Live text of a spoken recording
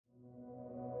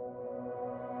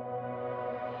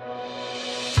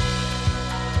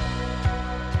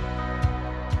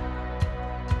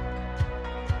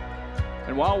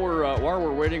while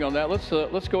we're waiting on that,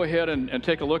 let's go ahead and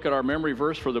take a look at our memory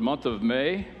verse for the month of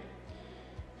May.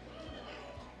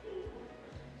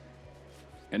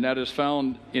 And that is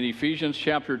found in Ephesians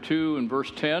chapter 2 and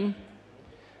verse 10.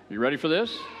 You ready for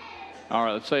this? All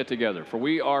right, let's say it together. For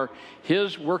we are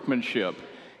his workmanship,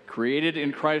 created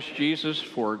in Christ Jesus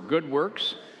for good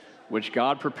works, which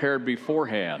God prepared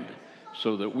beforehand,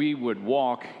 so that we would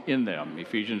walk in them.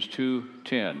 Ephesians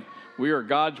 2:10. We are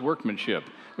God's workmanship.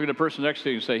 Look at the person next to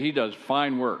you and say, he does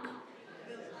fine work.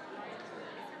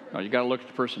 No, you got to look at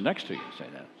the person next to you and say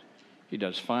that. He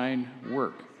does fine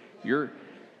work. You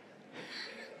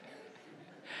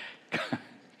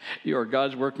are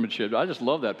God's workmanship. I just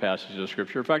love that passage of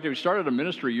Scripture. In fact, we started a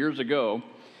ministry years ago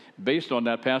based on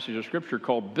that passage of Scripture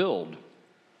called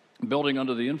Building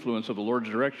Under the Influence of the Lord's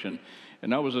Direction.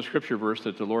 And that was a Scripture verse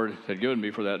that the Lord had given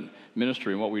me for that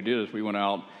ministry. And what we did is we went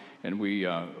out and we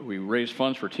raised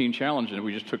funds for Teen Challenge, and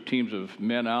we just took teams of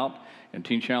men out and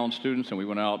Teen Challenge students, and we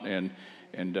went out and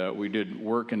we did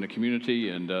work in the community,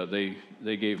 and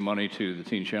they gave money to the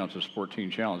Teen Challenge to support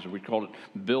Teen Challenge. We called it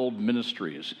Build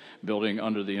Ministries, Building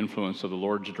Under the Influence of the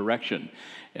Lord's Direction.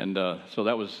 And so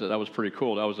that was pretty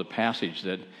cool. That was a passage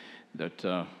that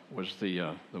was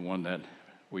the one that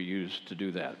we used to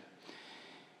do that.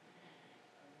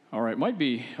 All right, might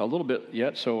be a little bit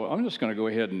yet, so I'm just going to go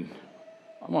ahead and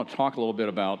I want to talk a little bit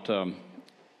about,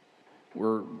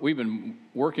 we've been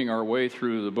working our way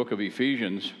through the book of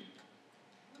Ephesians,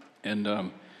 and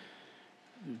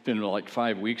it's been like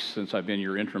 5 weeks since I've been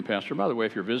your interim pastor. By the way,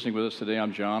 if you're visiting with us today,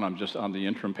 I'm John. I'm the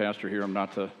interim pastor here. I'm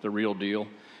not the real deal.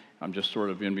 I'm just sort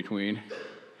of in between.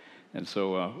 And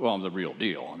so, I'm the real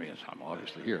deal. I mean, I'm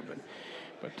obviously here,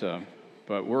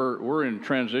 but we're in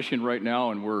transition right now,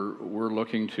 and we're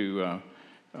looking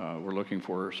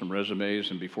for some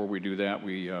resumes, and before we do that,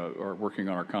 we are working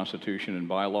on our Constitution and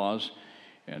bylaws,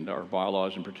 and our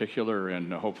bylaws in particular,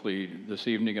 and hopefully this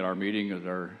evening at our meeting,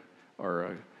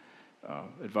 our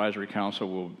advisory council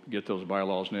will get those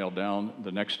bylaws nailed down.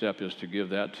 The next step is to give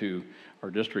that to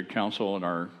our district council and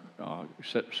our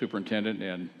superintendent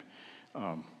and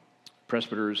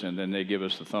presbyters, and then they give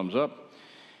us the thumbs up,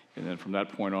 and then from that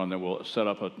point on, then we'll set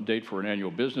up a date for an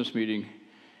annual business meeting.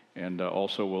 And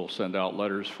also we'll send out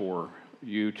letters for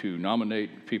you to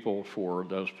nominate people for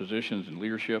those positions in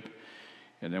leadership.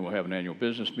 And then we'll have an annual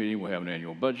business meeting. We'll have an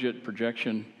annual budget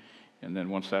projection. And then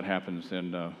once that happens,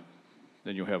 then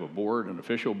you'll have a board, an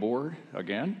official board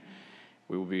again.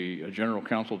 We will be a general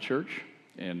council church.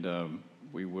 And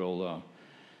we will,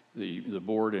 the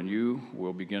board and you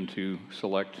will begin to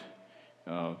select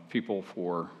people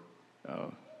for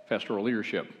pastoral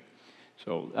leadership.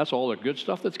 So that's all the good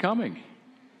stuff that's coming.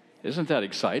 Isn't that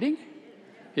exciting?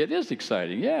 It is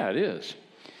exciting. Yeah, it is.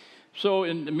 So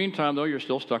in the meantime, though, you're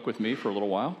still stuck with me for a little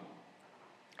while.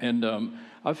 And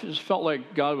I've just felt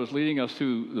like God was leading us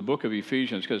through the book of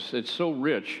Ephesians because it's so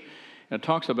rich. And it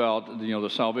talks about, the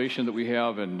salvation that we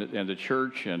have and the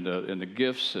church and the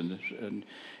gifts and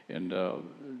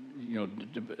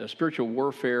spiritual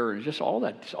warfare and just all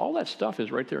that stuff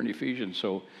is right there in Ephesians.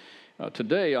 So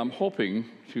today I'm hoping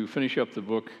to finish up the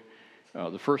book,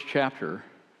 the first chapter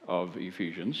of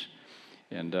Ephesians,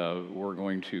 and we're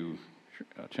going to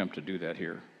attempt to do that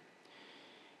here.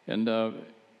 And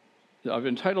I've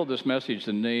entitled this message,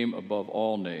 The Name Above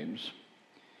All Names.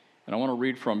 And I want to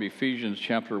read from Ephesians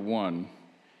chapter 1,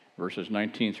 verses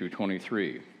 19 through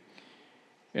 23.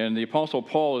 And the Apostle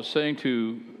Paul is saying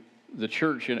to the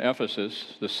church in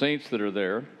Ephesus, the saints that are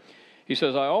there, he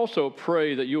says, I also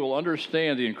pray that you will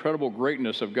understand the incredible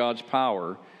greatness of God's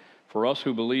power for us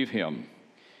who believe him.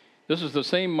 This is the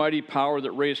same mighty power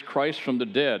that raised Christ from the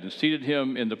dead and seated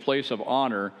him in the place of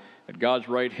honor at God's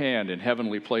right hand in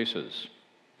heavenly places.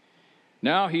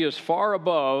 Now he is far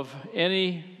above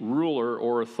any ruler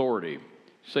or authority.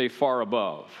 Say far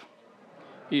above.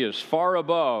 He is far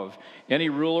above any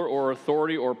ruler or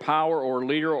authority or power or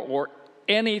leader or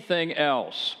anything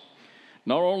else,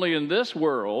 not only in this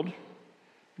world,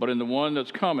 but in the one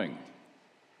that's coming.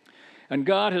 And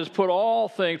God has put all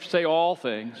things, say all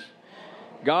things,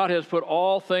 God has put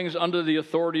all things under the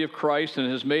authority of Christ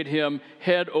and has made him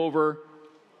head over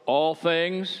all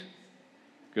things.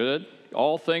 Good.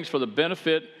 All things for the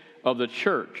benefit of the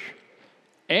church.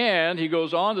 And he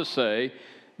goes on to say,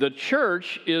 the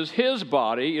church is his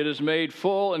body. It is made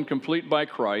full and complete by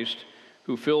Christ,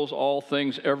 who fills all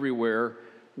things everywhere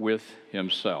with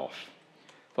himself.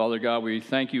 Father God, we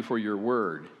thank you for your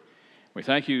word. We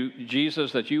thank you,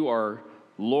 Jesus, that you are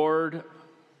Lord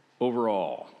over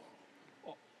all.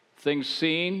 Things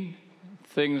seen,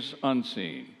 things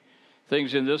unseen,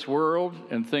 things in this world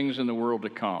and things in the world to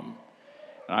come.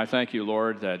 And I thank you,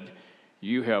 Lord, that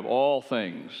You have all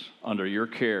things under your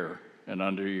care and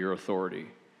under your authority.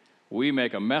 We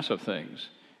make a mess of things.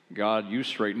 God, you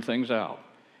straighten things out.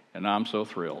 And I'm so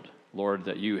thrilled, Lord,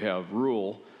 that you have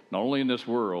rule, not only in this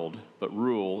world, but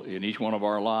rule in each one of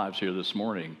our lives here this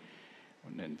morning.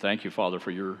 And thank you, Father,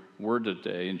 for your word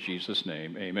today. In Jesus'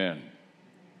 name, amen.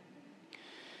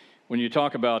 When you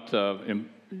talk about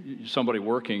somebody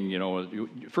working,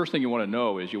 first thing you want to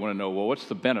know is well, what's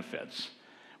the benefits?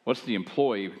 What's the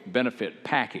employee benefit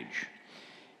package?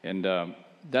 And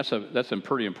that's a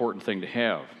pretty important thing to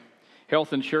have.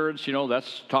 Health insurance,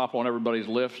 that's top on everybody's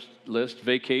list.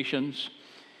 Vacations,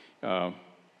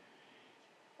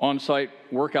 on-site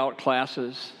workout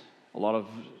classes. A lot of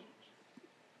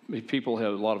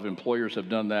employers have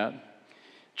done that.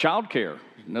 Childcare,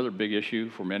 another big issue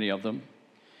for many of them.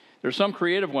 There's some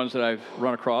creative ones that I've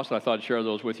run across, and I thought I'd share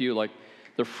those with you, like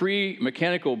the free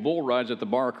mechanical bull rides at the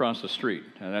bar across the street.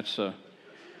 And that's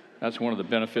one of the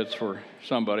benefits for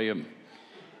somebody. And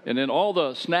then all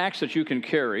the snacks that you can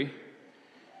carry,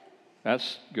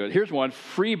 that's good. Here's one,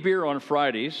 free beer on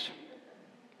Fridays.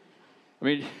 I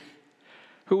mean,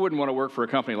 who wouldn't want to work for a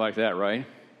company like that, right?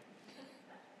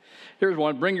 Here's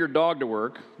one, bring your dog to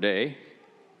work day.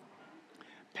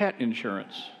 Pet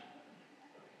insurance.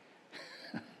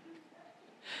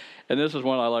 And this is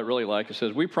one I really like. It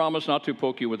says, we promise not to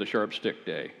poke you with a sharp stick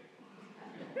day.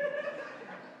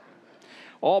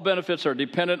 All benefits are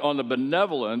dependent on the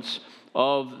benevolence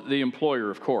of the employer,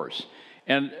 of course.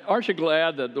 And aren't you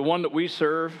glad that the one that we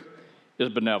serve is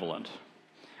benevolent?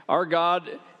 Our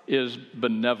God is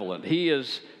benevolent. He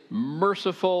is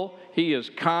merciful, he is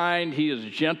kind, he is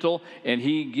gentle, and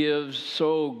he gives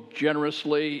so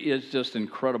generously. It's just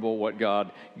incredible what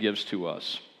God gives to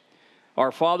us.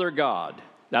 Our Father God,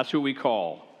 that's who we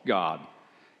call God.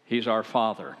 He's our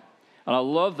Father. And I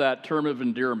love that term of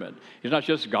endearment. He's not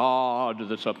just God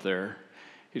that's up there.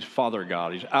 He's Father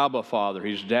God. He's Abba Father.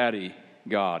 He's Daddy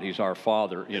God. He's our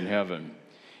Father in heaven.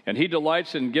 And he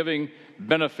delights in giving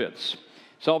benefits.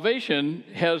 Salvation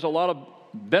has a lot of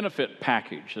benefit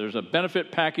package. There's a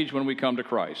benefit package when we come to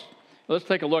Christ. Let's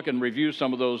take a look and review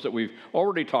some of those that we've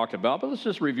already talked about, but let's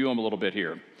just review them a little bit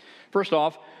here. First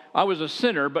off, I was a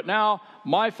sinner, but now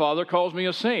my Father calls me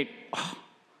a saint. Oh,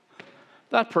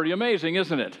 that's pretty amazing,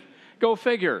 isn't it? Go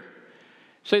figure.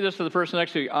 Say this to the person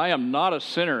next to you, I am not a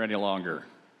sinner any longer.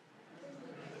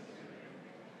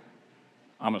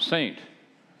 I'm a saint.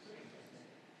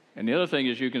 And the other thing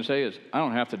is you can say is, I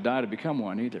don't have to die to become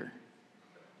one either.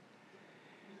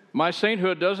 My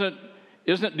sainthood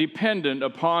isn't dependent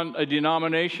upon a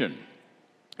denomination.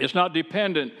 It's not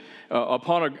dependent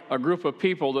upon a group of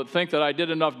people that think that I did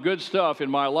enough good stuff in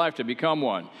my life to become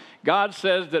one. God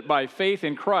says that by faith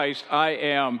in Christ, I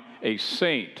am a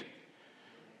saint.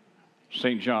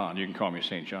 St. John, you can call me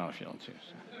St. John if you want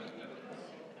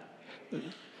to.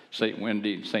 St.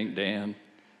 Wendy, St. Dan,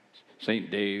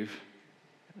 St. Dave.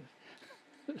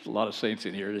 There's a lot of saints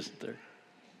in here, isn't there?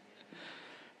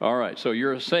 All right, so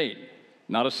you're a saint,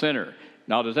 not a sinner.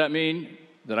 Now, does that mean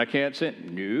that I can't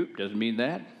sin? Nope, doesn't mean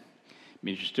that. It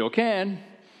means you still can.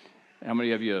 How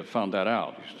many of you have found that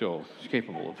out? You're still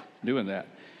capable of doing that.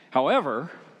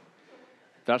 However,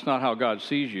 that's not how God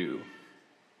sees you.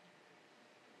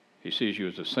 He sees you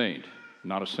as a saint,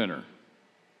 not a sinner.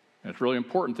 And it's really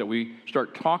important that we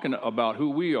start talking about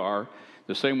who we are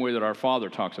the same way that our Father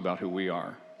talks about who we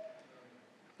are.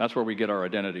 That's where we get our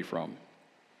identity from.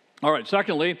 All right,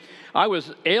 secondly, I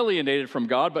was alienated from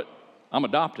God, but I'm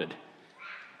adopted.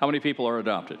 How many people are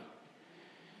adopted?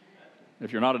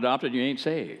 If you're not adopted, you ain't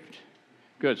saved.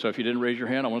 Good, so if you didn't raise your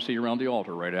hand, I want to see you around the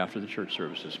altar right after the church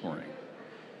service this morning.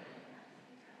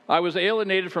 I was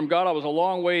alienated from God. I was a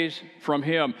long ways from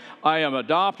him. I am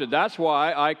adopted. That's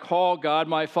why I call God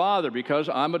my Father, because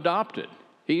I'm adopted.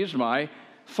 He is my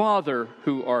Father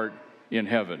who art in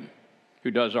heaven, who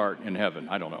does art in heaven.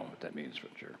 I don't know what that means, but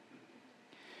sure.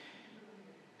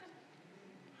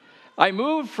 I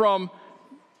moved from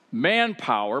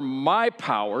manpower, my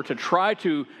power, to try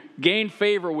to gain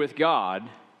favor with God,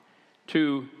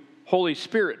 to Holy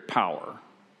Spirit power.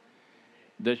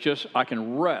 That just, I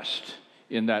can rest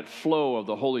in that flow of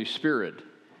the Holy Spirit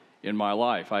in my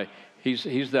life.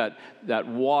 He's that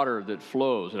water that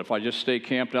flows. And if I just stay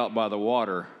camped out by the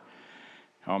water,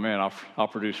 oh man, I'll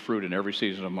produce fruit in every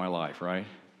season of my life, right?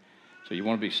 So you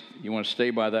want to stay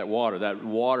by that water. That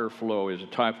water flow is a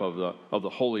type of the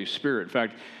Holy Spirit. In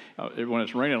fact, when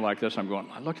it's raining like this, I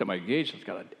looked at my gauge, it's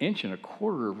got 1.25 inches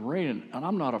of rain, and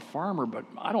I'm not a farmer, but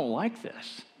I don't like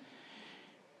this.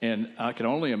 And I can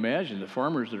only imagine the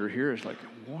farmers that are here is like,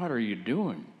 what are you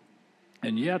doing?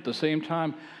 And yet at the same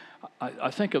time, I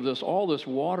think of this, all this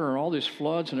water and all these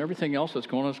floods and everything else that's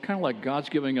going on. It's kind of like God's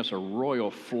giving us a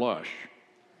royal flush.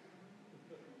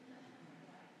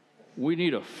 We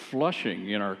need a flushing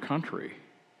in our country.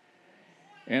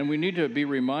 And we need to be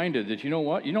reminded that, you know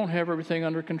what? You don't have everything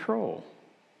under control.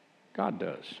 God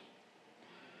does.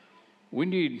 We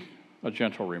need a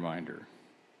gentle reminder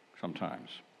sometimes.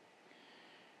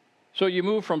 So you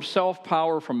move from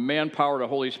self-power, from manpower to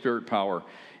Holy Spirit power.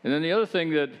 And then the other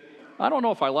thing that, I don't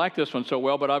know if I like this one so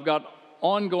well, but I've got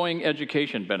ongoing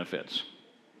education benefits.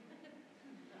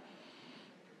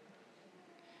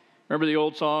 Remember the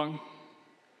old song?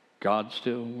 God's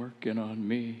still working on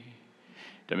me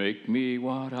to make me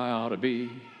what I ought to be,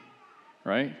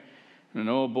 right? And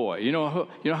oh boy, you know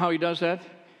how he does that?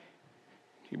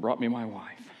 He brought me my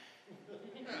wife.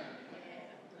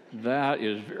 That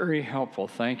is very helpful.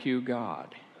 Thank you,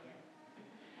 God.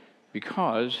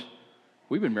 Because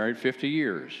we've been married 50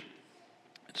 years.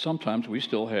 Sometimes we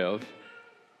still have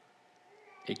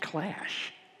a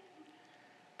clash.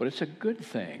 But it's a good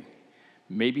thing.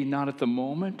 Maybe not at the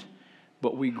moment,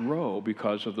 but we grow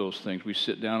because of those things. We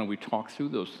sit down and we talk through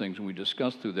those things and we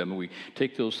discuss through them and we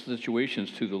take those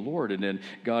situations to the Lord, and then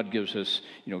God gives us,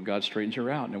 God straightens her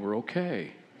out and we're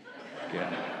okay.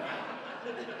 Again.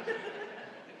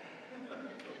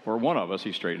 For one of us,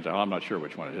 he straightens out. I'm not sure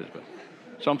which one it is, but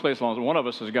someplace along one of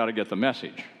us has got to get the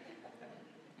message.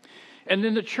 And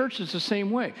then the church is the same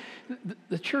way.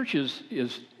 The church is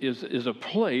a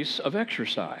place of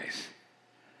exercise.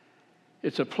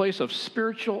 It's a place of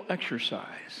spiritual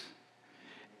exercise.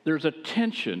 There's a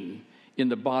tension in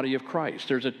the body of Christ.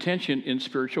 There's a tension in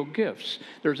spiritual gifts.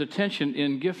 There's a tension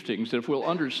in giftings. That if we'll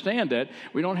understand that,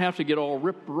 we don't have to get all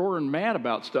rip-roaring mad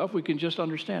about stuff. We can just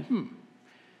understand,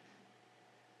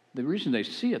 The reason they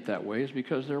see it that way is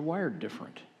because they're wired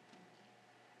different.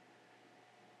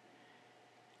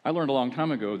 I learned a long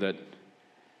time ago that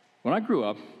when I grew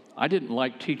up, I didn't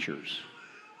like teachers.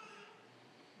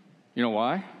 You know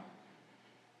why?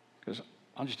 Because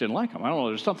I just didn't like them. I don't know,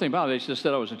 there's something about it. They just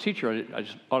said I was a teacher. I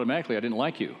just automatically, I didn't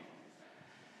like you.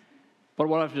 But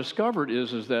what I've discovered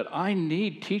is that I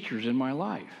need teachers in my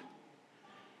life.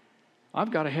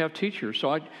 I've got to have teachers.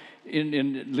 So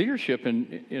in leadership,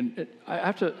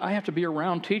 I have to be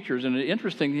around teachers. And the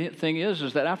interesting thing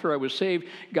is that after I was saved,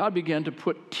 God began to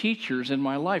put teachers in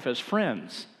my life as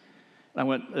friends.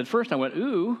 At first I went,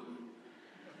 ooh.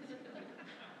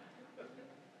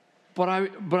 But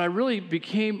I really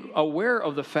became aware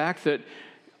of the fact that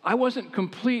I wasn't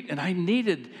complete, and I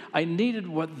needed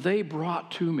what they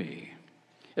brought to me.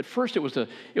 At first it was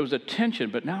a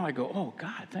tension, but now I go, oh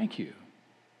God, thank you.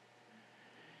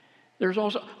 There's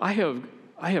also, I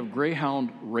have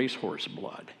greyhound racehorse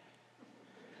blood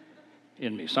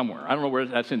in me somewhere. I don't know where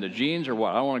that's in the genes or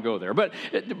what. I don't want to go there.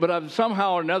 But I've,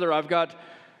 somehow or another, I've got,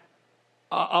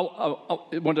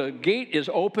 when the gate is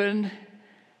open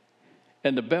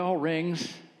and the bell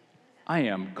rings, I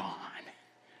am gone.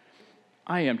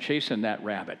 I am chasing that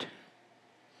rabbit.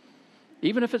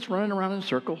 Even if it's running around in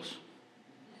circles,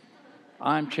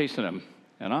 I'm chasing him,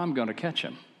 and I'm going to catch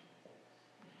him.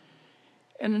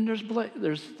 And then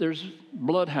there's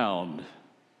bloodhound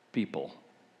people.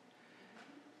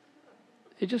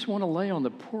 They just want to lay on the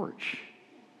porch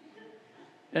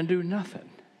and do nothing.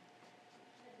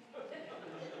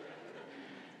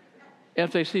 And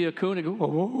if they see a coon, they go,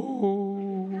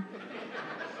 whoa.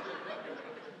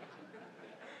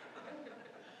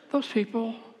 Those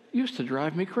people used to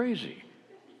drive me crazy.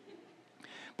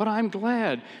 But I'm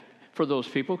glad for those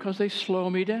people because they slow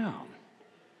me down.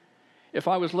 If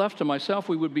I was left to myself,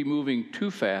 we would be moving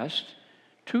too fast,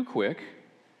 too quick,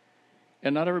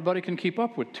 and not everybody can keep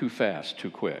up with too fast,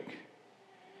 too quick.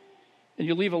 And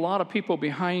you leave a lot of people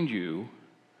behind you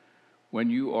when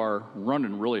you are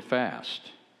running really fast.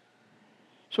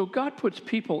 So God puts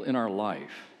people in our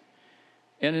life.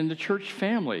 And in the church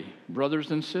family, brothers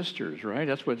and sisters, right?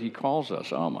 That's what he calls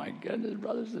us. Oh my goodness,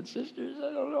 brothers and sisters.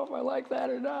 I don't know if I like that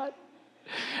or not.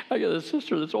 I got a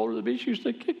sister that's older than me. She used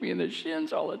to kick me in the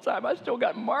shins all the time. I still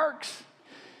got marks.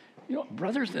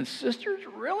 Brothers and sisters,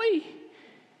 really?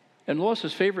 And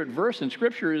Lois's favorite verse in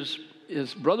Scripture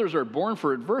is brothers are born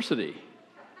for adversity.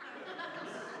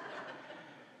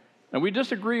 And we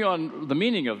disagree on the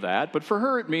meaning of that, but for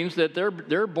her it means that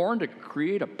they're born to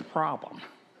create a problem.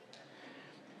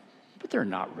 But they're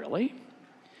not really.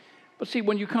 But see,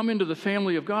 when you come into the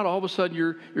family of God, all of a sudden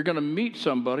you're going to meet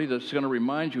somebody that's going to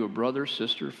remind you of brother,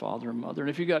 sister, father, and mother. And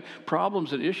if you got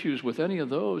problems and issues with any of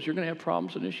those, you're going to have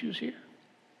problems and issues here.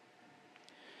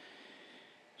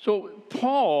 So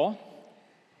Paul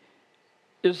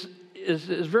is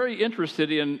very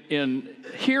interested in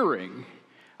hearing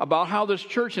about how this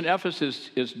church in Ephesus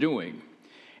is doing.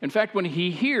 In fact, when he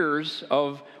hears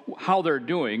of how they're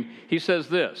doing, he says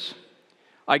this,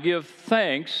 I give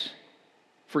thanks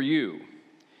for you,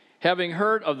 having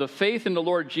heard of the faith in the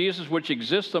Lord Jesus which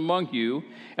exists among you,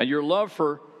 and your love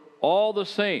for all the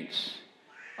saints.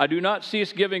 I do not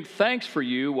cease giving thanks for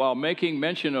you while making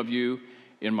mention of you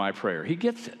in my prayer. He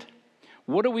gets it.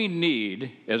 What do we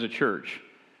need as a church?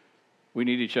 We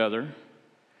need each other.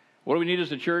 What do we need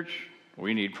as a church?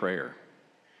 We need prayer.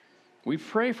 We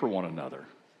pray for one another.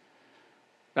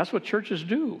 That's what churches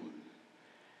do.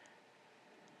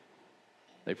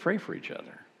 They pray for each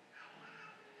other.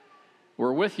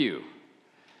 We're with you.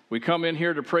 We come in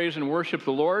here to praise and worship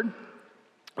the Lord.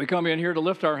 We come in here to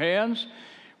lift our hands.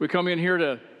 We come in here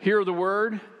to hear the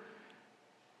word.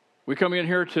 We come in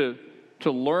here to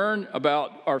learn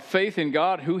about our faith in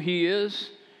God, who He is.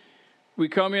 We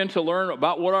come in to learn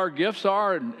about what our gifts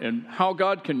are and how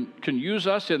God can use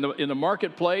us in the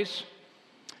marketplace,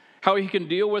 how He can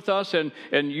deal with us and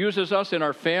uses us in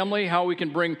our family, how we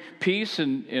can bring peace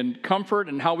and comfort,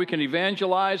 and how we can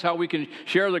evangelize, how we can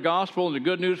share the gospel and the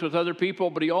good news with other people.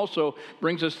 But He also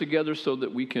brings us together so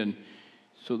that we can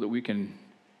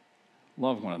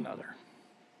love one another.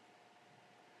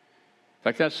 In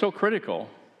fact, that's so critical,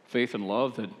 faith and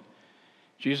love, that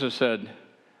Jesus said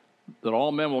that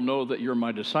all men will know that you're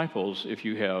my disciples if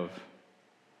you have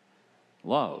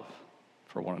love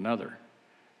for one another.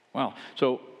 Wow.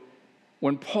 So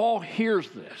when Paul hears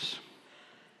this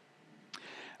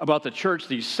about the church,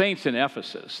 these saints in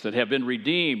Ephesus that have been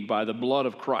redeemed by the blood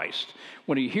of Christ,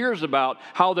 when he hears about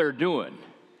how they're doing,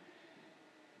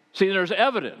 see, there's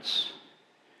evidence.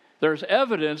 There's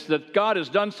evidence that God has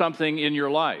done something in your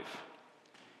life.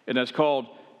 And that's called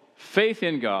faith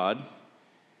in God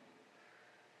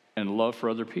and love for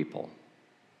other people.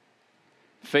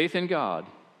 Faith in God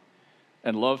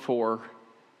and love for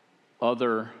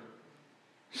other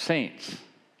saints.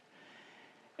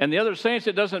 And the other saints,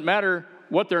 it doesn't matter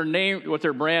what they're named, what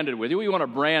they're branded with. We want to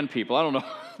brand people. I don't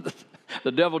know.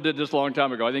 The devil did this a long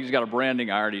time ago. I think he's got a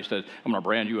branding iron. He says, I'm going to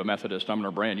brand you a Methodist. I'm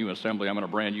going to brand you an Assembly. I'm going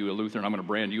to brand you a Lutheran. I'm going to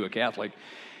brand you a Catholic.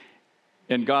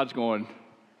 And God's going,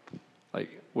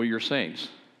 like, well, you're saints.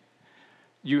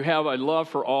 You have a love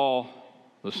for all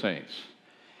the saints.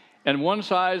 And one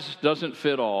size doesn't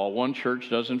fit all. One church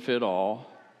doesn't fit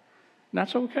all. And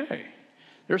that's okay.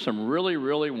 There's some really,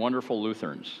 really wonderful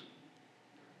Lutherans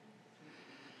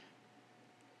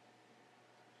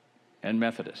and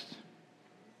Methodists.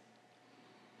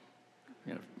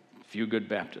 You know, a few good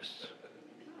Baptists.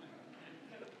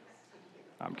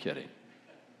 I'm kidding.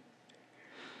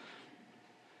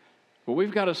 But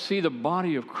we've got to see the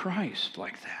body of Christ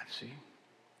like that, see?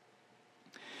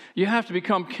 You have to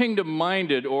become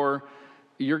kingdom-minded or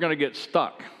you're going to get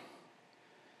stuck.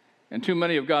 And too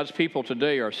many of God's people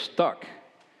today are stuck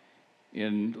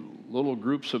in little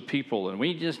groups of people, and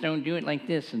we just don't do it like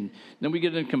this, and then we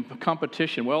get in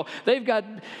competition. Well, they've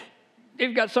got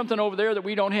something over there that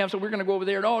we don't have, so we're going to go over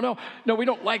there. No, we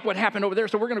don't like what happened over there,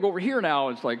 so we're going to go over here now.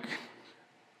 It's like,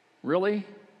 really?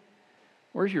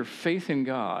 Where's your faith in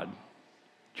God,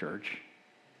 church?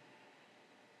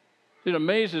 It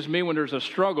amazes me when there's a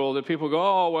struggle that people go,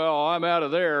 oh, well, I'm out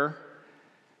of there.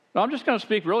 No, I'm just going to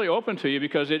speak really open to you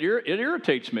because it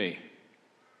irritates me.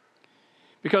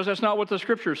 Because that's not what the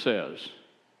Scripture says.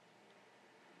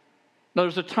 Now,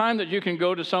 there's a time that you can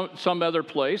go to some other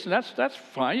place, and that's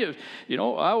fine. You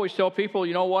know, I always tell people,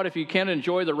 you know what, if you can't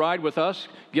enjoy the ride with us,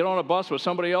 get on a bus with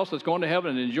somebody else that's going to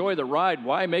heaven and enjoy the ride.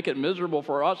 Why make it miserable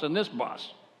for us in this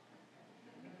bus?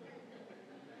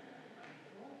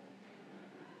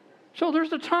 So there's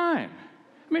the time.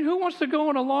 I mean, who wants to go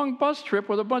on a long bus trip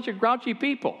with a bunch of grouchy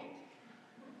people?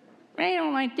 I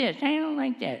don't like this. I don't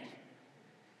like that.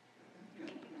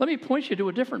 Let me point you to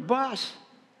a different bus.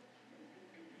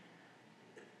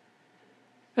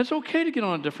 It's okay to get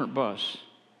on a different bus.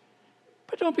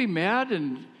 But don't be mad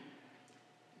and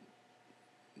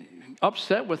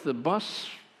upset with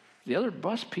the other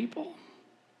bus people.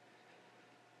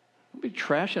 Don't be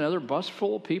trashing another bus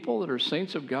full of people that are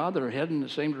saints of God that are heading in the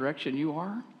same direction you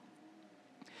are.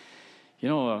 You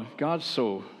know, God's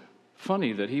so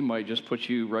funny that He might just put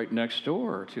you right next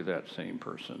door to that same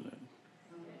person.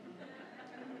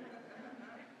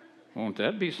 Won't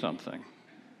that be something?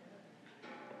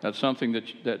 That's something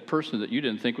that person that you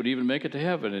didn't think would even make it to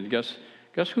heaven. And guess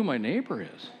who my neighbor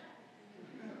is?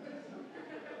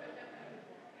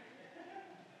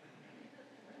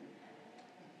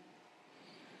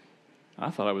 I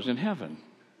thought I was in heaven.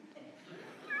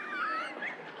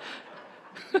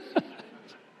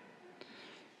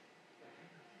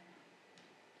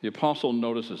 The apostle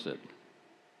notices it.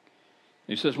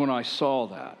 He says, when I saw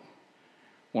that,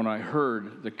 when I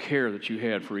heard the care that you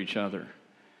had for each other,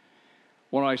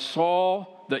 when I saw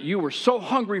that you were so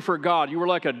hungry for God, you were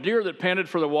like a deer that panted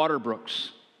for the water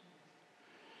brooks.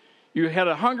 You had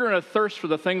a hunger and a thirst for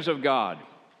the things of God.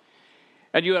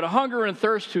 And you had a hunger and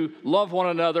thirst to love one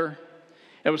another.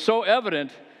 It was so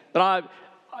evident that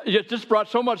it just brought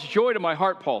so much joy to my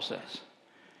heart, Paul says.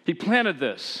 He planted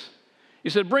this. He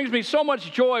said, it brings me so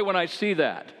much joy when I see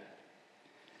that.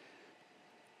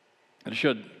 And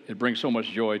it brings so much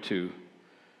joy to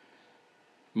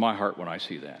my heart when I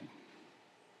see that.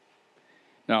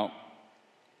 Now,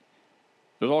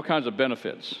 there's all kinds of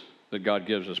benefits that God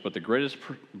gives us, but the greatest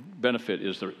benefit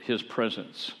is His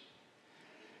presence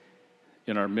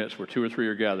in our midst. Where two or three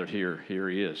are gathered here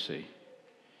He is, see?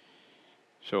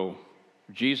 So,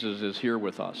 Jesus is here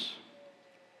with us,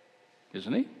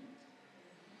 isn't He?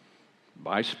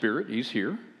 By Spirit, He's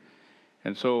here.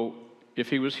 And so, if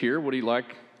He was here, would He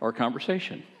like our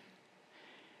conversation?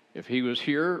 If He was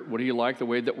here, would He like the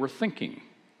way that we're thinking?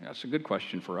 That's a good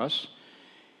question for us.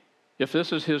 If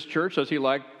this is His church, does He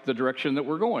like the direction that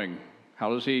we're going? How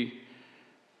do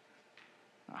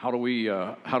we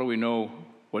know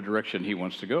what direction He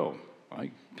wants to go? Well,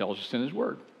 He tells us in His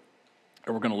Word.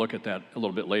 And we're going to look at that a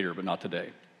little bit later, but not today.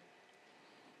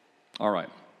 All right.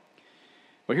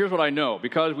 But here's what I know.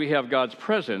 Because we have God's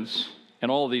presence and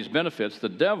all of these benefits, the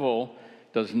devil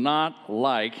does not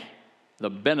like the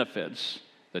benefits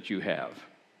that you have.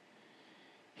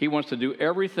 He wants to do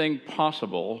everything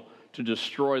possible to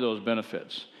destroy those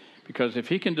benefits. Because if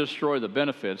he can destroy the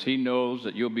benefits, he knows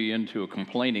that you'll be into a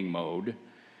complaining mode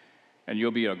and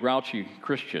you'll be a grouchy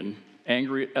Christian,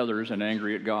 angry at others and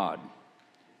angry at God.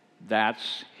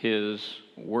 That's his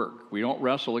work. We don't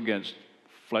wrestle against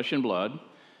flesh and blood.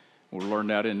 We'll learn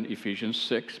that in Ephesians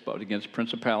 6, but against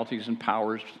principalities and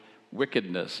powers,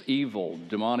 wickedness, evil,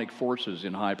 demonic forces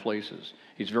in high places.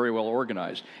 He's very well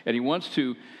organized. And he wants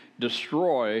to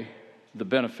destroy the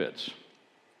benefits.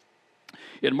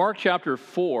 In Mark chapter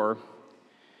 4,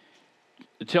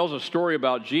 it tells a story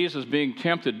about Jesus being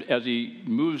tempted as he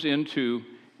moves into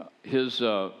his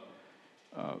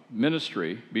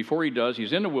ministry. Before he does,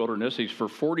 he's in the wilderness. He's for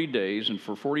 40 days, and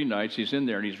for 40 nights he's in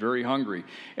there, and he's very hungry.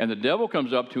 And the devil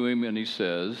comes up to him, and he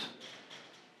says,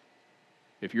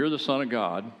 if you're the Son of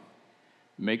God,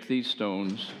 make these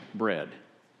stones bread.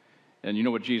 And you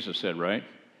know what Jesus said, right?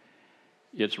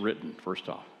 It's written, first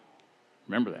off.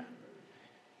 Remember that.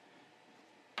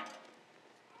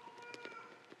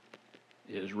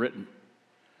 It is written.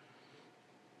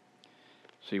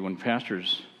 See, when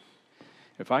pastors,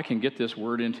 if I can get this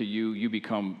word into you, you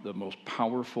become the most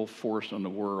powerful force in the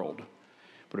world.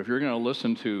 But if you're going to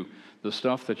listen to the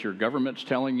stuff that your government's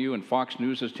telling you and Fox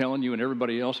News is telling you and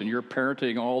everybody else, and you're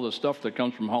parroting all the stuff that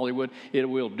comes from Hollywood, it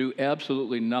will do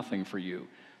absolutely nothing for you.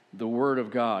 The Word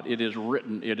of God, it is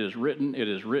written, it is written, it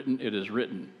is written, it is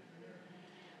written.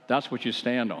 That's what you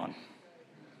stand on,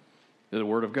 the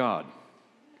Word of God.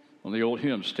 On the old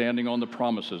hymn, standing on the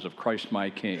promises of Christ my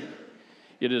King.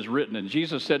 It is written. And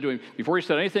Jesus said to him, before he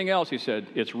said anything else, he said,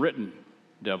 it's written,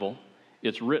 devil.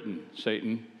 It's written,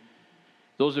 Satan.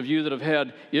 Those of you that have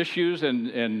had issues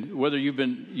and whether you've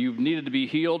needed to be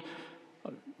healed,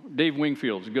 Dave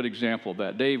Wingfield's a good example of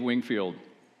that. Dave Wingfield,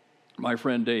 my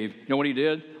friend Dave, you know what he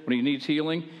did? When he needs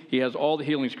healing, he has all the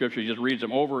healing scriptures. He just reads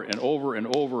them over and over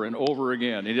and over and over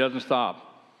again. He doesn't stop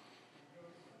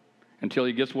until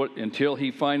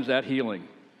he finds that healing.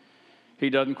 He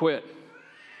doesn't quit.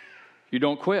 You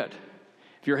don't quit.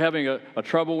 If you're having a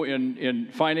trouble in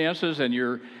finances and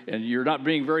you're not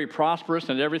being very prosperous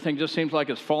and everything just seems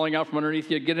like it's falling out from underneath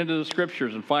you, get into the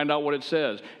scriptures and find out what it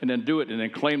says and then do it and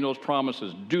then claim those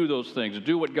promises. Do those things.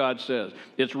 Do what God says.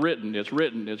 It's written. It's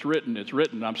written. It's written. It's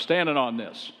written. I'm standing on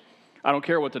this. I don't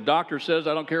care what the doctor says.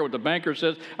 I don't care what the banker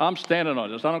says. I'm standing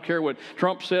on this. I don't care what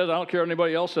Trump says. I don't care what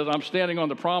anybody else says. I'm standing on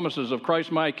the promises of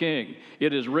Christ my King.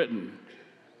 It is written.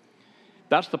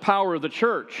 That's the power of the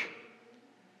church.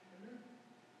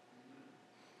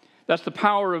 That's the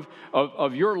power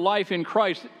of your life in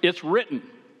Christ. It's written.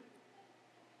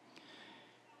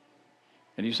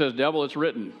 And he says, devil, it's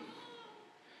written.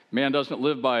 Man doesn't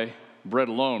live by bread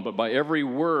alone, but by every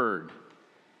word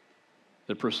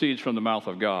that proceeds from the mouth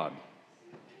of God.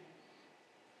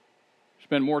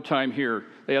 Spend more time here.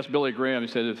 They asked Billy Graham, he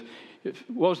said,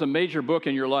 what was the major book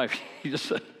in your life? He just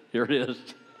said, here it is.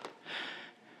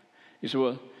 He said,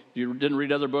 well, you didn't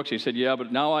read other books? He said, yeah,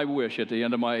 but now I wish at the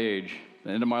end of my age, the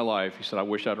end of my life, he said, I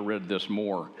wish I'd have read this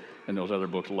more and those other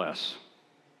books less.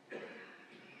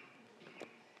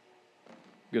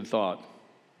 Good thought.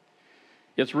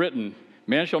 It's written,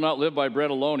 Man shall not live by bread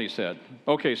alone, he said.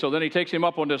 Okay, so then he takes him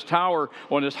up on this tower,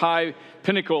 on this high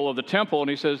pinnacle of the temple, and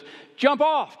he says, jump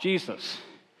off, Jesus.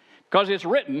 Because it's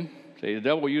written, see, the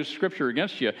devil will use scripture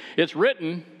against you. It's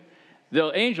written,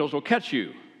 the angels will catch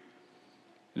you.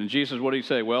 And Jesus, what did he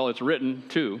say? Well, it's written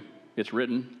too. It's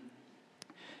written.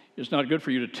 It's not good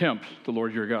for you to tempt the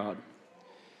Lord your God.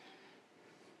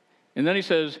 And then he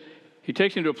says, he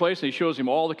takes him to a place and he shows him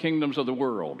all the kingdoms of the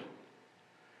world.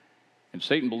 And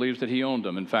Satan believes that he owned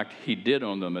them. In fact, he did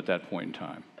own them at that point in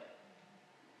time.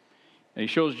 And he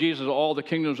shows Jesus all the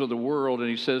kingdoms of the world, and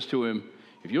he says to him,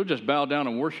 if you'll just bow down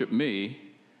and worship me,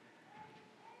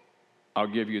 I'll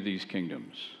give you these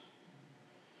kingdoms.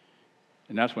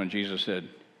 And that's when Jesus said,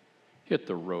 hit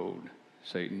the road,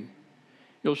 Satan.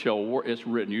 It's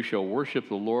written, you shall worship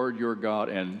the Lord your God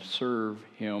and serve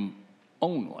him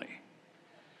only.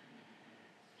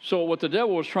 So what the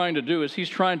devil was trying to do is he's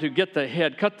trying to cut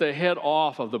the head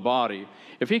off of the body.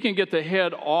 If he can get the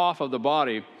head off of the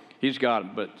body, he's got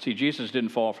it. But see, Jesus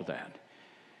didn't fall for that.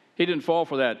 He didn't fall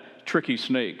for that tricky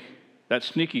snake, that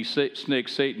sneaky snake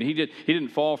Satan. He didn't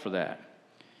fall for that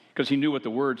because he knew what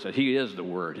the Word said. He is the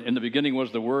Word. In the beginning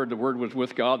was the Word was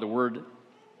with God, the Word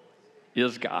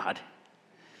is God.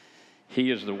 He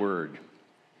is the Word.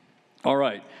 All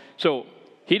right, so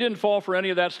he didn't fall for any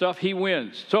of that stuff. He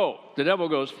wins. So the devil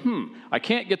goes, I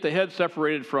can't get the head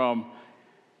separated from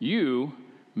you.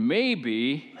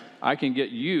 Maybe I can get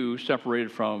you separated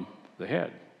from the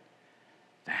head.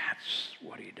 That's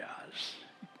what he does.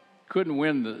 Couldn't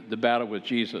win the battle with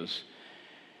Jesus.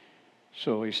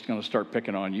 So he's going to start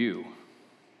picking on you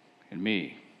and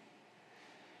me.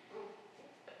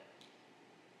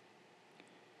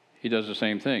 He does the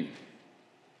same thing.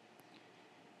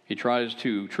 He tries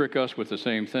to trick us with the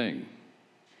same thing.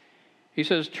 He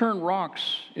says, turn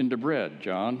rocks into bread,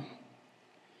 John.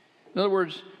 In other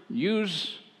words,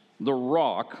 use the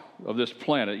rock of this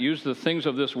planet, use the things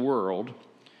of this world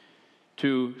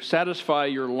to satisfy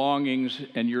your longings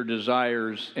and your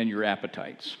desires and your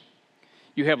appetites.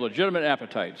 You have legitimate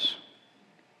appetites.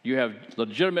 You have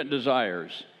legitimate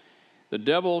desires. The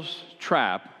devil's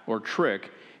trap or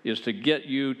trick is to get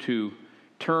you to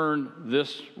turn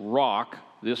this rock,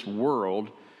 this world,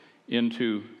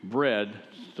 into bread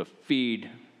to feed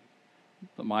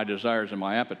my desires and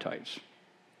my appetites.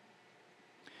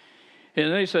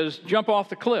 And then he says, jump off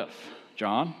the cliff,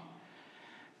 John.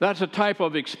 That's a type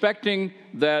of expecting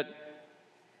that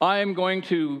I'm going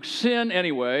to sin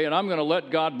anyway, and I'm going to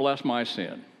let God bless my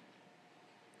sin.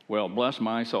 Well, bless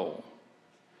my soul.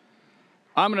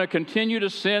 I'm going to continue to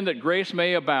sin that grace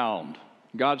may abound.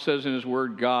 God says in his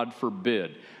word, God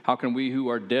forbid. How can we who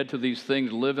are dead to these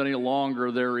things live any longer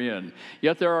therein?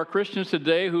 Yet there are Christians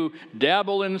today who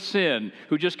dabble in sin,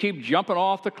 who just keep jumping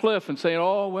off the cliff and saying,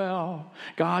 oh, well,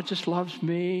 God just loves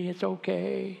me. It's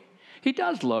okay. He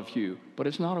does love you, but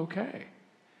it's not okay.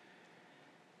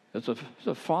 It's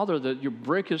a father that you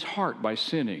break his heart by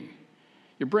sinning.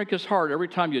 You break his heart every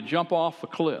time you jump off the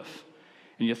cliff.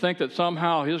 And you think that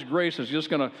somehow his grace is just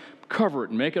going to cover it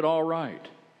and make it all right.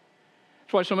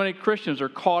 That's why so many Christians are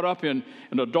caught up in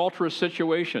adulterous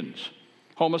situations,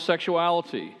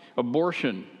 homosexuality,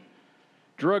 abortion,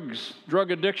 drugs,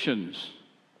 drug addictions.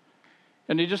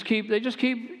 And they just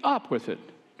keep up with it.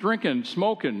 Drinking,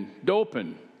 smoking,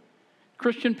 doping.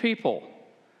 Christian people.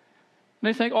 And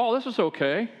they think, oh, this is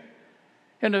okay.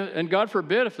 And God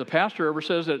forbid if the pastor ever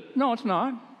says that, no, it's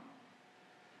not.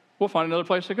 We'll find another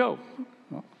place to go.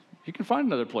 Well, you can find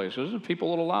another place. There's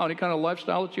people that allow any kind of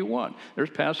lifestyle that you want.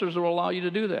 There's pastors that will allow you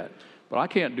to do that. But I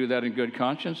can't do that in good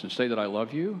conscience and say that I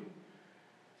love you.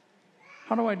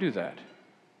 How do I do that?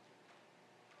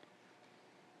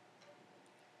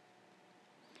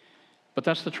 But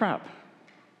that's the trap.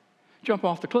 Jump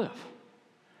off the cliff.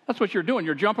 That's what you're doing.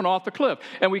 You're jumping off the cliff.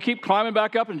 And we keep climbing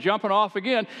back up and jumping off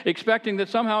again, expecting that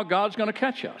somehow God's going to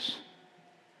catch us.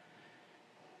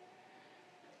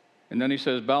 And then he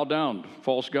says, bow down,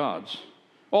 false gods.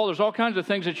 Oh, there's all kinds of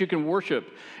things that you can worship.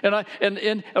 And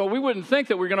we wouldn't think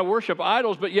that we're going to worship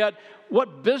idols, but yet,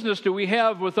 what business do we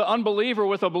have with the unbeliever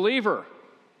with a believer?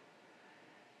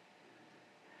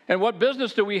 And what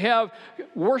business do we have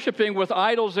worshiping with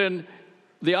idols and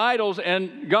the idols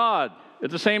and God at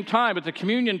the same time at the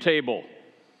communion table?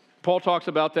 Paul talks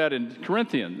about that in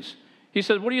Corinthians. He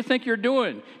says, what do you think you're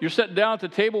doing? You're sitting down at the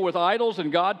table with idols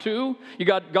and God too? You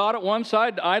got God at one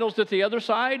side, idols at the other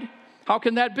side? How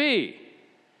can that be?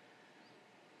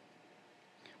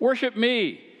 Worship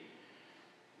me,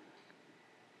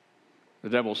 the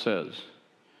devil says.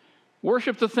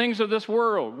 Worship the things of this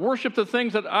world. Worship the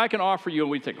things that I can offer you.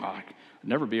 And we think, oh, I'd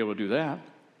never be able to do that.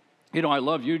 You know, I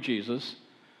love you, Jesus.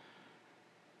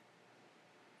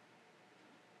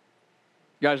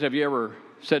 Guys, have you ever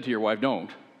said to your wife,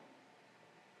 don't?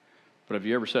 But have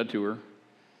you ever said to her,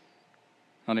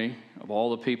 honey, of all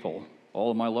the people,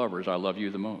 all of my lovers, I love you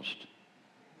the most?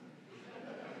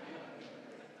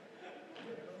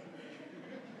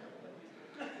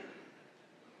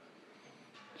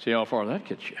 See how far that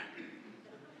gets you.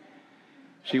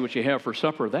 See what you have for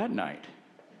supper that night.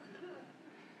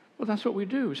 Well, that's what we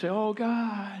do. We say, oh,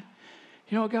 God,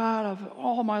 God, of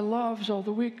all my loves all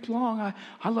the week long,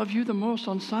 I love you the most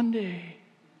on Sunday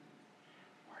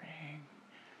morning.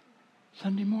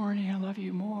 Sunday morning, I love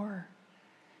you more.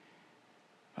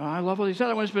 I love all these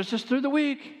other ones, but it's just through the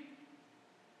week.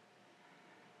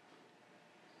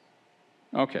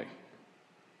 Okay.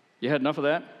 You had enough of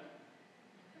that?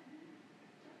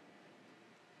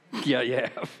 Yeah, you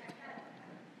have.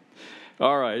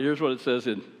 All right, here's what it says.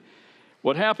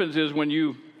 What happens is when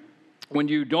you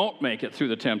don't make it through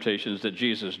the temptations that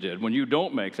Jesus did, when you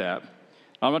don't make that,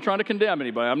 I'm not trying to condemn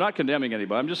anybody. I'm not condemning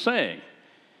anybody. I'm just saying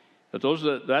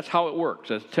that that's how it works.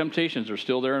 That temptations are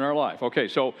still there in our life. Okay,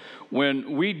 so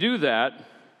when we do that,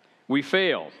 we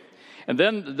fail. And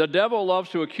then the devil loves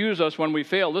to accuse us when we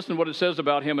fail. Listen to what it says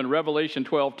about him in Revelation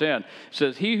 12:10. It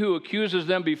says, he who accuses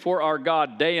them before our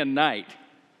God day and night.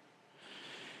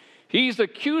 He's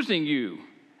accusing you.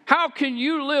 How can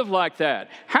you live like that?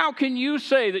 How can you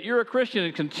say that you're a Christian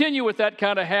and continue with that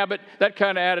kind of habit, that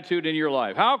kind of attitude in your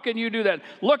life? How can you do that?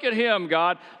 Look at him,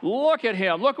 God. Look at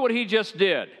him. Look what he just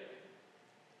did.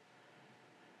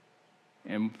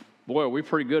 And boy, are we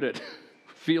pretty good at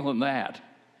feeling that.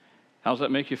 How does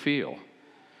that make you feel?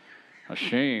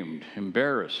 Ashamed,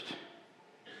 embarrassed.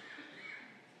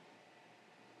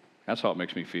 That's how it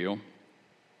makes me feel.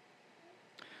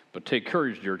 But take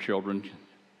courage, dear children. And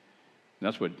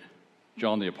that's what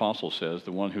John the Apostle says,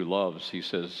 the one who loves. He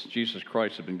says, Jesus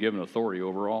Christ has been given authority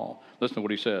over all. Listen to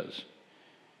what he says.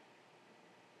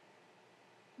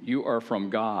 You are from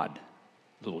God,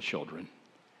 little children.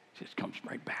 It just comes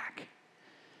right back.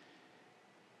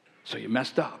 So you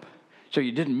messed up. So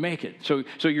you didn't make it. So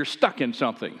you're stuck in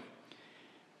something.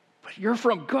 But you're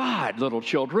from God, little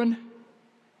children.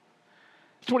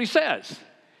 That's what he says.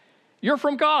 You're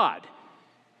from God.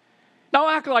 Now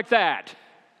act like that.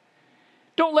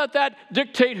 Don't let that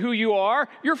dictate who you are.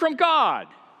 You're from God.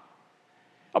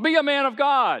 Now be a man of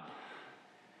God.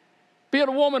 Be a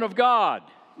woman of God.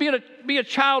 Be a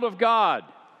child of God,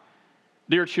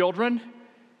 dear children.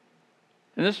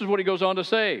 And this is what he goes on to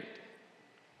say.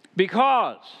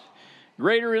 Because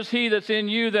greater is he that's in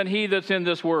you than he that's in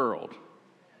this world.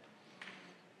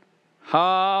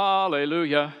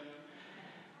 Hallelujah.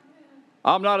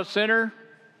 I'm not a sinner.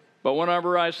 But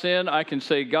whenever I sin, I can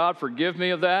say, God, forgive me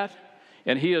of that.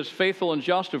 And he is faithful and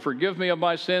just to forgive me of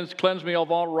my sins, cleanse me of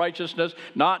all righteousness,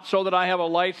 not so that I have a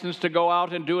license to go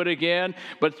out and do it again,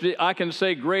 but I can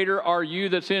say, greater are you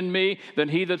that's in me than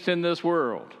he that's in this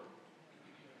world.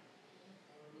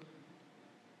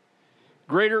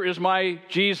 Greater is my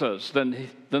Jesus than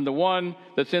the one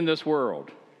that's in this world.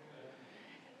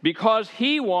 Because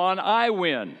he won, I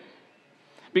win.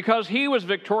 Because he was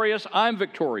victorious, I'm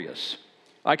victorious.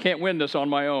 I can't win this on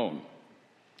my own.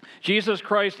 Jesus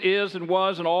Christ is and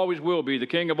was and always will be the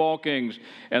King of all kings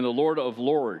and the Lord of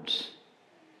lords.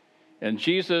 And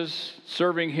Jesus,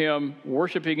 serving him,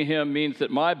 worshiping him, means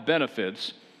that my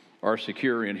benefits are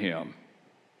secure in him.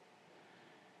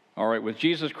 All right, with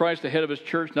Jesus Christ, the head of his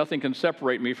church, nothing can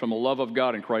separate me from the love of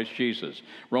God in Christ Jesus.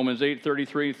 Romans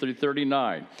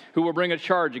 8:33-39. Who will bring a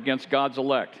charge against God's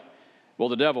elect? Well,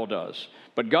 the devil does.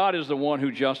 But God is the one who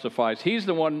justifies. He's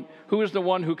the one who is the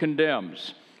one who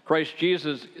condemns. Christ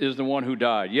Jesus is the one who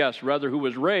died. Yes, rather, who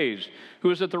was raised,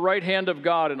 who is at the right hand of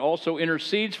God and also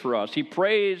intercedes for us. He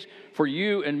prays for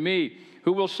you and me.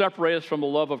 Who will separate us from the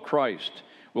love of Christ?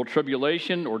 Will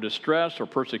tribulation or distress or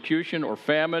persecution or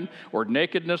famine or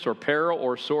nakedness or peril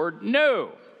or sword?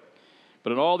 No.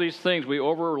 But in all these things we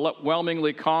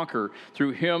overwhelmingly conquer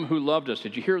through him who loved us.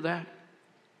 Did you hear that?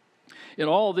 In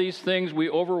all these things we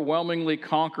overwhelmingly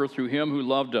conquer through him who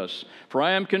loved us. For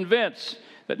I am convinced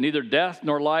that neither death,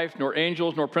 nor life, nor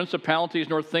angels, nor principalities,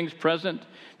 nor things present,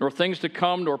 nor things to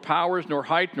come, nor powers, nor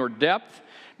height, nor depth,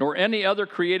 nor any other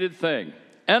created thing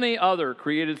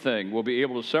will be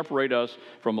able to separate us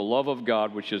from the love of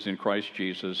God which is in Christ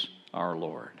Jesus our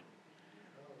Lord.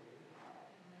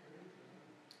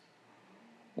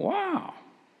 Wow.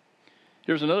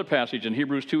 Here's another passage in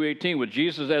Hebrews 2:18. With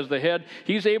Jesus as the head,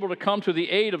 he's able to come to the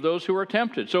aid of those who are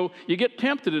tempted. So you get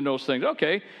tempted in those things.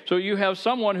 Okay, so you have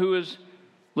someone who is,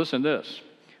 listen to this.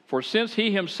 For since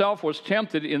he himself was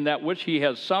tempted in that which he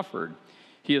has suffered,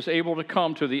 he is able to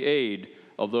come to the aid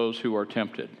of those who are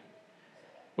tempted.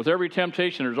 With every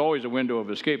temptation, there's always a window of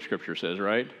escape, Scripture says,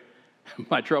 right?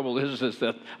 My trouble is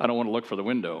that I don't want to look for the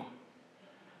window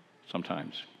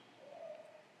sometimes.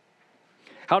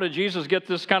 How did Jesus get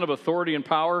this kind of authority and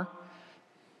power?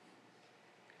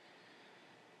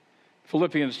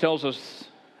 Philippians tells us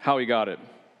how he got it.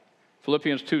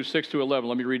 Philippians 2, 6-11.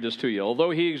 Let me read this to you.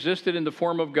 Although he existed in the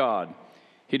form of God,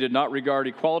 he did not regard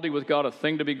equality with God a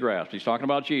thing to be grasped. He's talking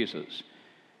about Jesus.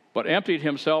 But emptied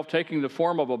himself, taking the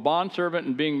form of a bondservant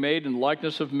and being made in the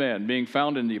likeness of men, being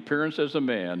found in the appearance as a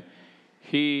man,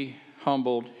 he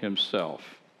humbled himself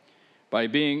by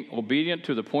being obedient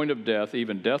to the point of death,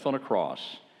 even death on a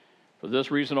cross. For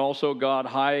this reason also God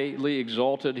highly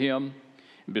exalted him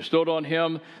and bestowed on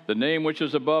him the name which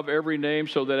is above every name,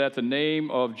 so that at the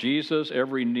name of Jesus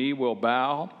every knee will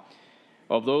bow,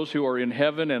 of those who are in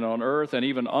heaven and on earth and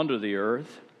even under the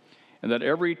earth, and that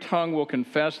every tongue will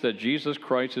confess that Jesus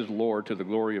Christ is Lord, to the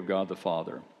glory of God the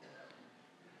Father.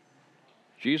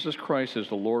 Jesus Christ is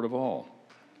the Lord of all.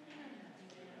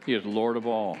 He is Lord of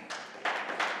all.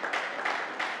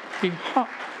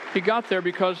 He got there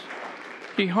because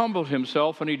he humbled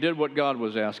himself and he did what God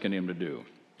was asking him to do.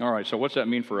 All right, so what's that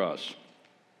mean for us?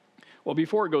 Well,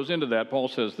 before it goes into that, Paul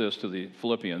says this to the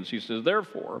Philippians. He says,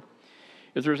 therefore,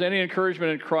 if there's any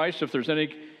encouragement in Christ, if there's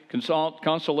any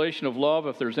consolation of love,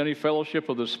 if there's any fellowship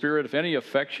of the Spirit, if any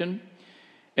affection,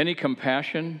 any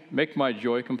compassion, make my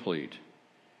joy complete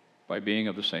by being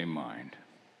of the same mind.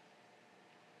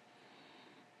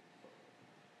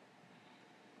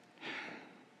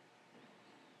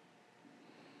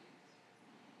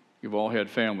 You've all had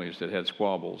families that had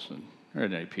squabbles, and there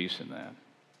isn't any peace in that.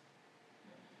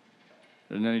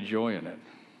 There isn't any joy in it.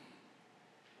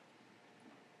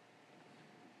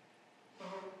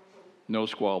 No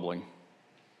squabbling.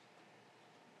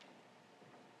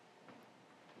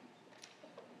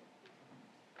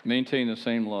 Maintain the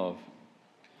same love.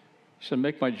 He said,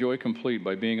 make my joy complete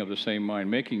by being of the same mind,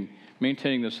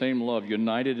 maintaining the same love,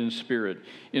 united in spirit,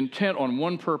 intent on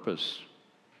one purpose.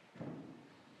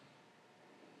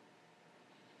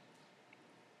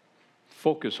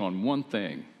 Focus on one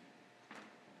thing,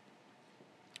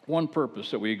 one purpose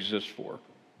that we exist for.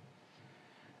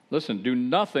 Listen, do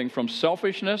nothing from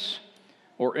selfishness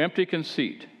or empty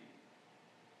conceit,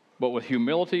 but with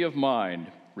humility of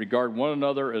mind, regard one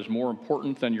another as more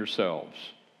important than yourselves.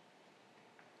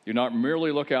 Do not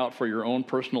merely look out for your own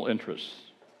personal interests,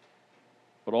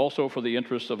 but also for the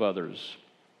interests of others.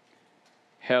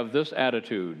 Have this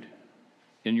attitude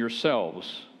in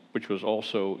yourselves, which was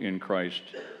also in Christ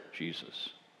Jesus.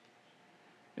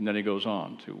 And then he goes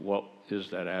on to what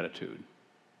is that attitude.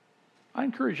 I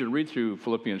encourage you to read through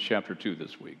Philippians chapter 2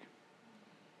 this week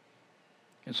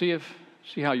and see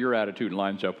how your attitude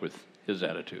lines up with his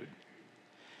attitude.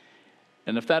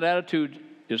 And if that attitude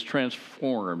is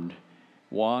transformed,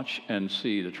 watch and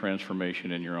see the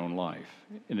transformation in your own life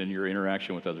and in your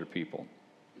interaction with other people.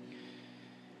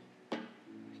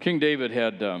 King David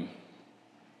had an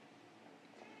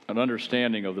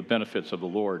understanding of the benefits of the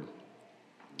Lord.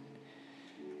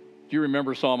 Do you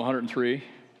remember Psalm 103?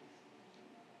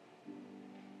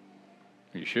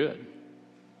 You should.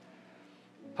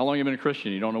 How long have you been a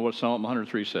Christian? You don't know what Psalm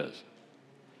 103 says?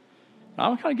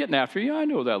 I'm kind of getting after you. I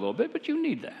know that a little bit, but you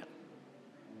need that.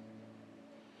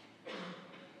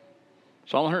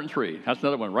 Psalm 103. That's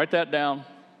another one. Write that down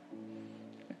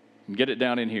and get it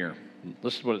down in here.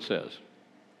 Listen to what it says.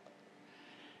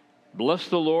 Bless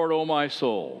the Lord, O my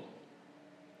soul.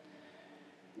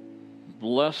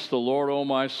 Bless the Lord, O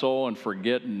my soul, and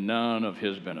forget none of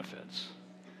his benefits.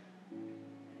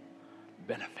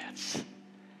 Benefits.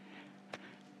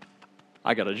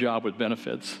 I got a job with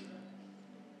benefits.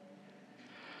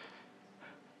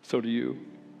 So do you.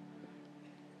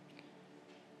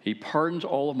 He pardons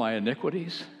all of my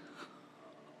iniquities.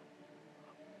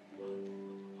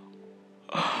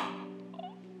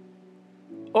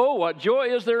 Oh, what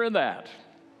joy is there in that?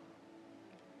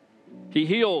 He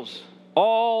heals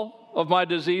all of my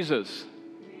diseases.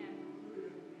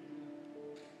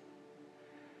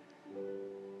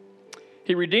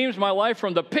 He redeems my life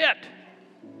from the pit.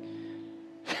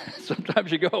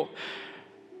 Sometimes you go,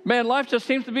 man, life just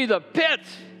seems to be the pit.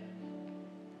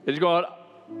 He's going,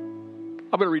 I'm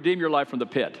going to redeem your life from the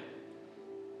pit.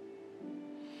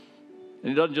 And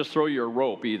he doesn't just throw you a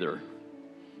rope either.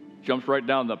 Jumps right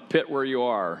down the pit where you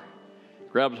are,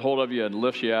 grabs hold of you and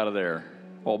lifts you out of there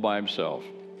all by himself.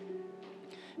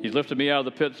 He's lifted me out of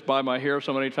the pits by my hair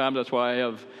so many times. That's why I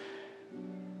have,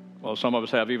 well, some of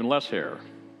us have even less hair.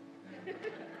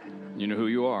 You know who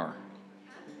you are.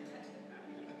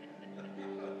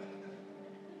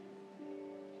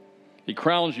 He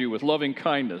crowns you with loving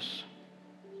kindness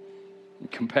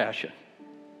and compassion.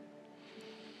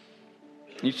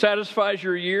 He satisfies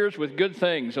your years with good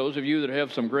things. Those of you that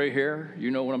have some gray hair,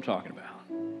 you know what I'm talking about.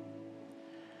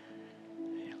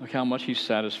 Look how much He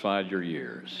satisfied your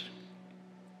years.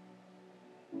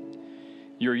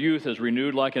 Your youth is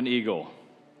renewed like an eagle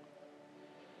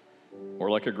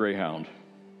or like a greyhound.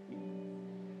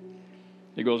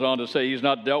 He goes on to say, He's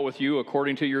not dealt with you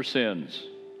according to your sins.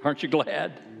 Aren't you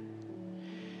glad?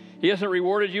 He hasn't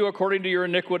rewarded you according to your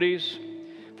iniquities.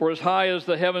 For as high as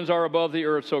the heavens are above the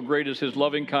earth, so great is His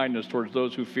loving kindness towards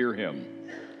those who fear Him.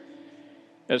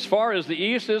 As far as the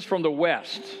east is from the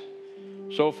west,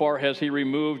 so far has He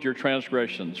removed your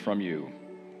transgressions from you.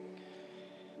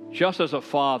 Just as a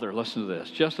father, listen to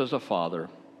this, just as a father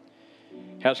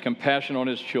has compassion on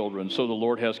his children, so the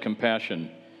Lord has compassion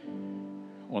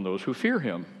on those who fear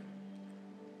Him.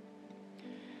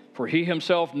 For He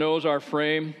Himself knows our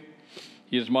frame.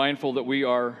 He is mindful that we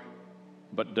are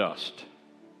but dust.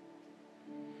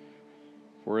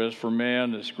 For as for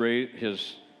man,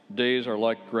 his days are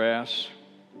like grass,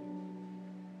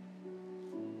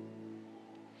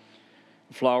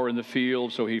 a flower in the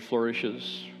field, so he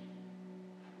flourishes.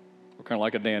 We're kind of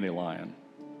like a dandelion.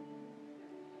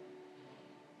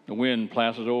 The wind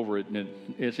passes over it, and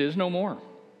it is no more.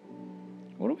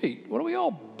 What are we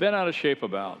all bent out of shape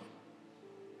about?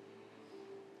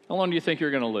 How long do you think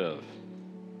you're going to live?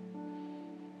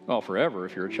 Well, forever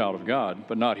if you're a child of God,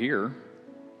 but not here.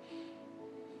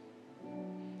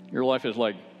 Your life is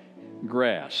like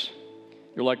grass.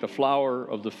 You're like the flower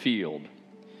of the field.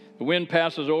 The wind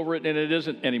passes over it, and it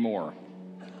isn't anymore.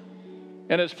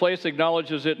 And its place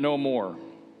acknowledges it no more.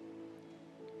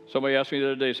 Somebody asked me the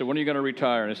other day, said, when are you going to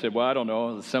retire? And I said, well, I don't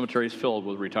know. The cemetery is filled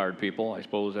with retired people. I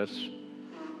suppose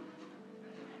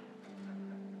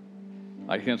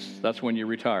that's when you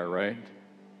retire, right?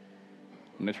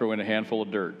 And they throw in a handful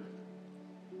of dirt.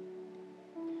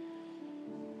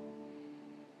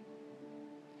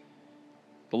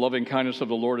 The loving kindness of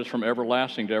the Lord is from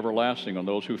everlasting to everlasting on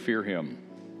those who fear Him,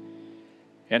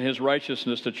 and His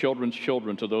righteousness to children's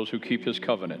children, to those who keep His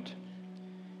covenant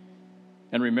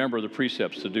and remember the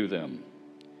precepts to do them.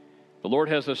 The Lord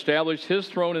has established His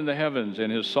throne in the heavens,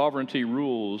 and His sovereignty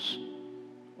rules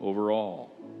over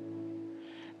all.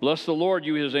 Bless the Lord,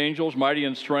 you His angels, mighty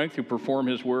in strength, who perform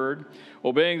His word,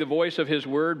 obeying the voice of His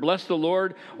word. Bless the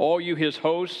Lord, all you His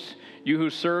hosts, you who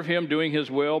serve Him, doing His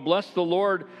will. Bless the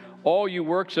Lord, all you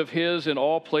works of His in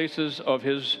all places of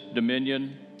His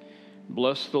dominion.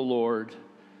 Bless the Lord,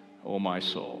 O my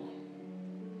soul.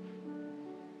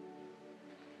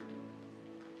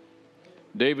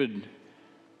 David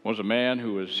was a man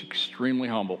who was extremely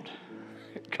humbled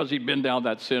because he'd been down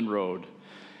that sin road.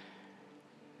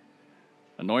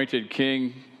 Anointed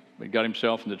king, but got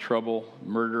himself into trouble,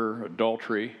 murder,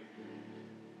 adultery,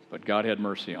 but God had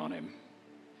mercy on him.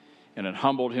 And it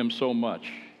humbled him so much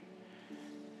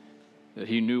that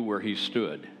he knew where he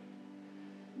stood.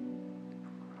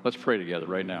 Let's pray together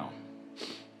right now.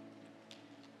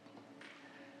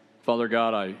 Father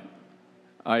God,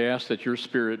 I ask that your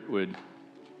Spirit would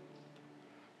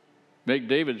make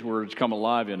David's words come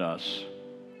alive in us.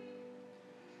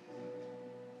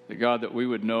 That God, that we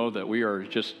would know that we are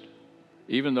just,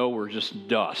 even though we're just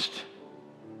dust,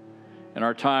 and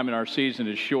our time and our season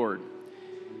is short,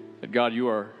 that God, you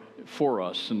are for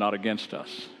us and not against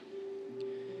us.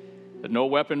 That no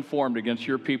weapon formed against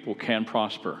your people can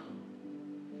prosper.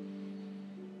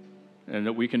 And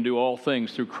that we can do all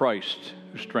things through Christ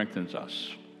who strengthens us.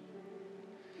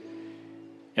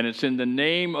 And it's in the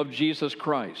name of Jesus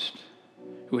Christ,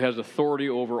 who has authority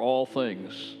over all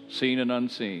things, seen and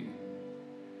unseen,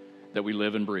 that we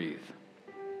live and breathe.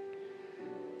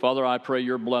 Father, I pray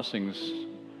your blessings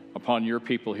upon your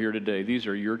people here today. These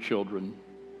are your children.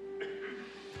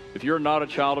 If you're not a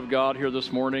child of God here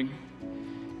this morning,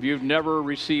 if you've never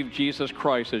received Jesus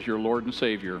Christ as your Lord and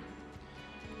Savior,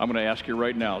 I'm going to ask you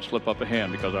right now, slip up a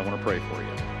hand because I want to pray for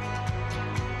you.